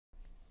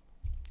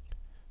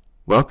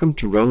Welcome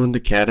to Roland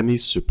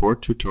Academy's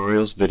Support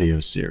Tutorials video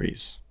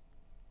series.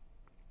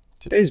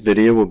 Today's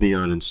video will be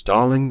on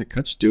installing the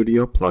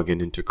CutStudio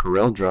plugin into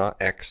CorelDRAW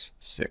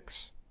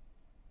X6.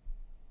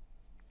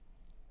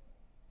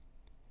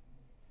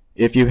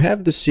 If you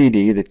have the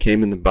CD that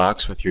came in the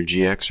box with your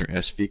GX or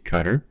SV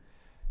cutter,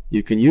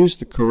 you can use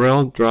the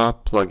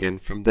CorelDRAW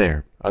plugin from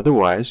there.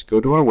 Otherwise,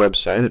 go to our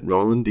website at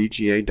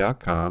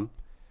rolandega.com,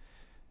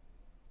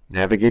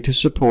 navigate to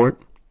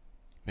Support,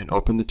 and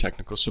open the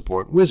Technical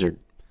Support wizard.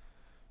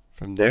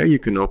 From there, you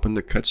can open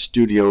the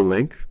CutStudio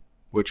link,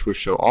 which will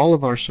show all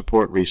of our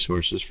support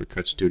resources for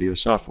CutStudio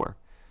software.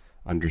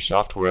 Under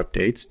Software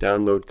Updates,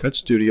 download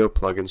CutStudio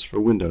plugins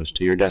for Windows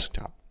to your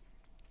desktop.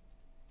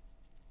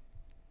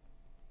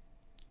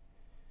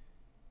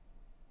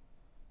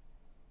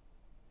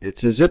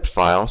 It's a zip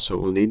file, so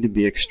it will need to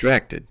be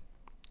extracted.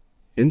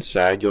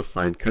 Inside, you'll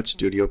find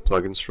CutStudio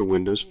plugins for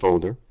Windows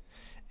folder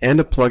and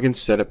a plugin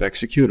setup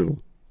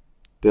executable.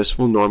 This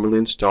will normally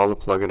install the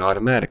plugin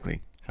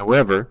automatically.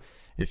 However,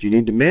 if you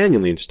need to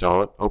manually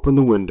install it, open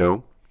the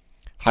window,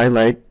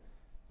 highlight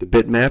the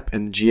bitmap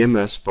and the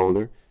GMS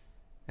folder,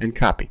 and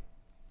copy.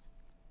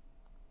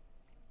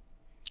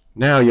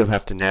 Now you'll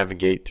have to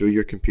navigate through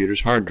your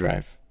computer's hard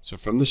drive. So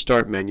from the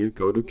Start menu,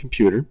 go to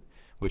Computer,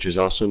 which is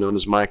also known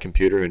as My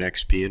Computer in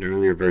XP and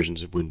earlier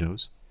versions of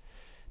Windows.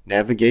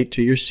 Navigate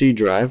to your C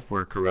drive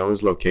where Corel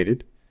is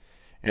located,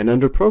 and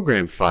under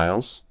Program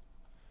Files,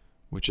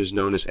 which is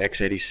known as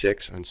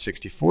x86 on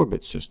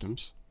 64-bit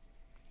systems,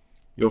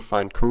 you'll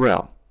find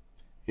Corel.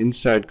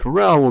 Inside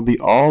Corel will be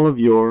all of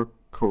your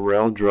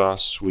CorelDRAW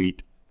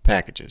Suite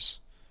packages.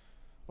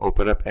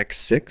 Open up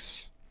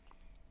X6,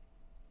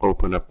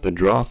 open up the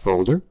Draw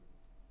folder.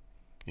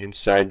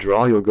 Inside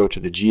Draw, you'll go to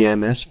the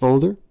GMS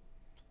folder.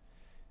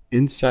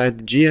 Inside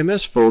the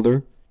GMS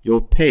folder,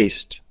 you'll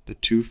paste the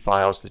two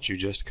files that you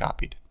just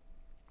copied.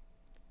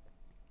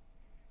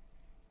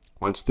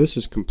 Once this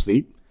is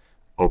complete,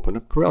 open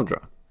up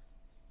CorelDRAW.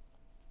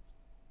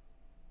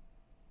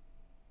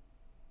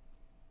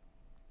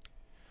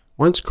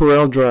 Once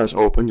CorelDRAW is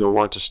open, you'll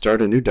want to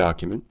start a new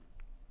document.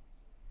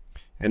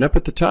 And up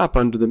at the top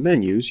under the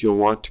menus, you'll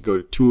want to go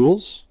to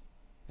Tools,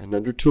 and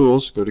under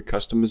Tools, go to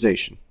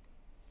Customization.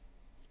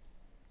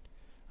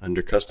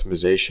 Under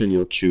Customization,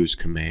 you'll choose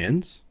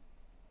Commands.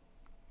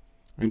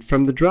 And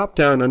from the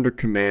drop-down under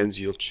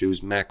Commands, you'll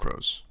choose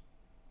Macros.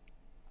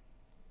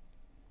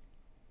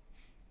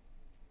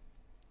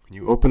 When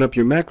you open up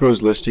your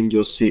macros listing,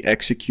 you'll see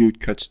Execute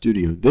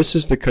CutStudio. This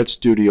is the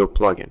CutStudio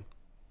plugin.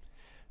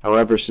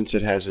 However, since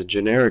it has a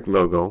generic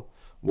logo,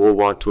 we'll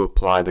want to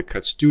apply the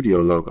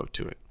CutStudio logo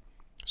to it.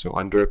 So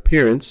under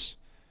Appearance,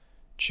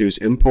 choose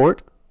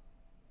Import,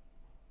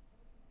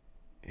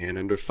 and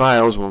under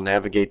Files, we'll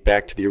navigate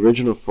back to the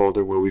original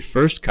folder where we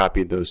first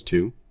copied those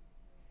two.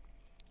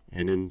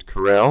 And in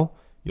Corel,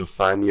 you'll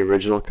find the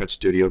original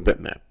CutStudio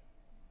bitmap.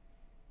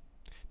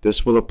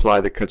 This will apply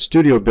the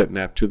CutStudio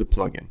bitmap to the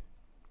plugin.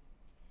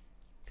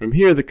 From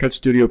here, the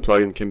CutStudio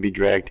plugin can be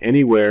dragged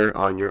anywhere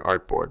on your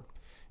artboard.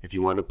 If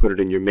you want to put it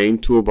in your main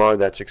toolbar,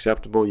 that's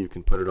acceptable. You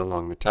can put it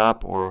along the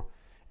top or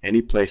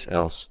any place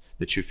else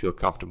that you feel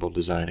comfortable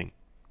designing.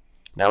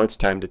 Now it's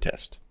time to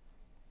test.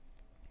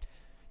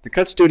 The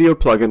CutStudio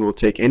plugin will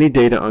take any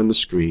data on the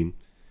screen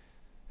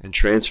and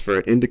transfer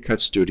it into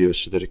CutStudio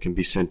so that it can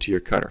be sent to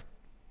your cutter.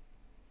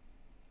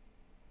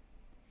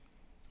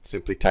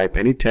 Simply type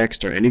any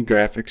text or any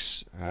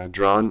graphics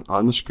drawn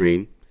on the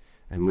screen,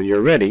 and when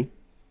you're ready,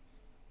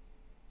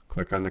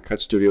 click on the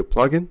CutStudio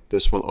plugin.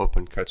 This will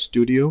open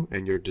CutStudio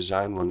and your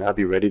design will now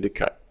be ready to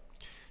cut.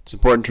 It's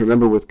important to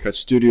remember with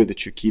CutStudio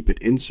that you keep it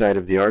inside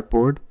of the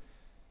artboard.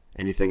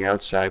 Anything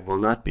outside will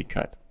not be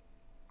cut.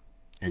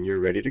 And you're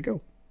ready to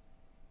go.